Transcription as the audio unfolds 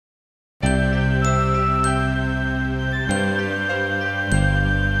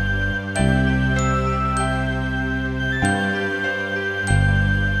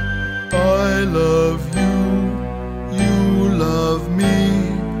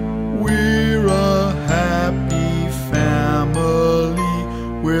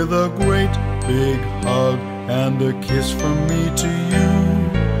big hug and a kiss from me to you.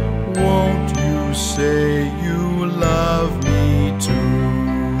 Won't you say you love me too?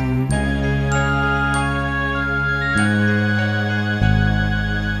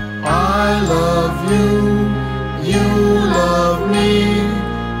 I love you, you love me.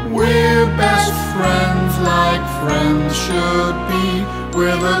 We're best friends like friends should be,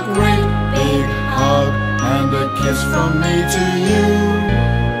 with a great big hug and a kiss from me to you.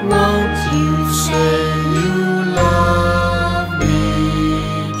 Won't you say you love me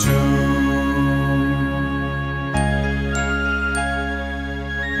too?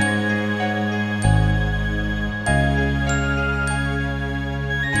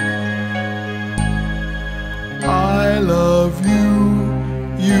 I love you,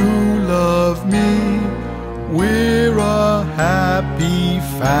 you love me. We're a happy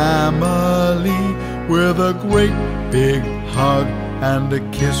family, with a great big hug and a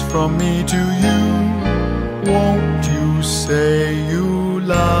kiss from me to you. Won't you say you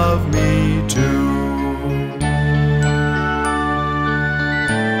love me too?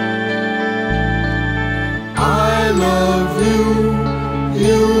 I love you,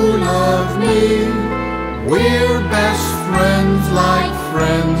 you love me. We're best friends like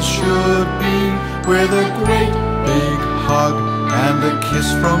friends should be, with a great big hug and a kiss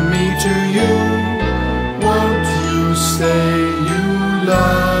from me to you. Won't you say you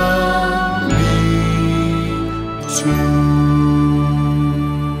love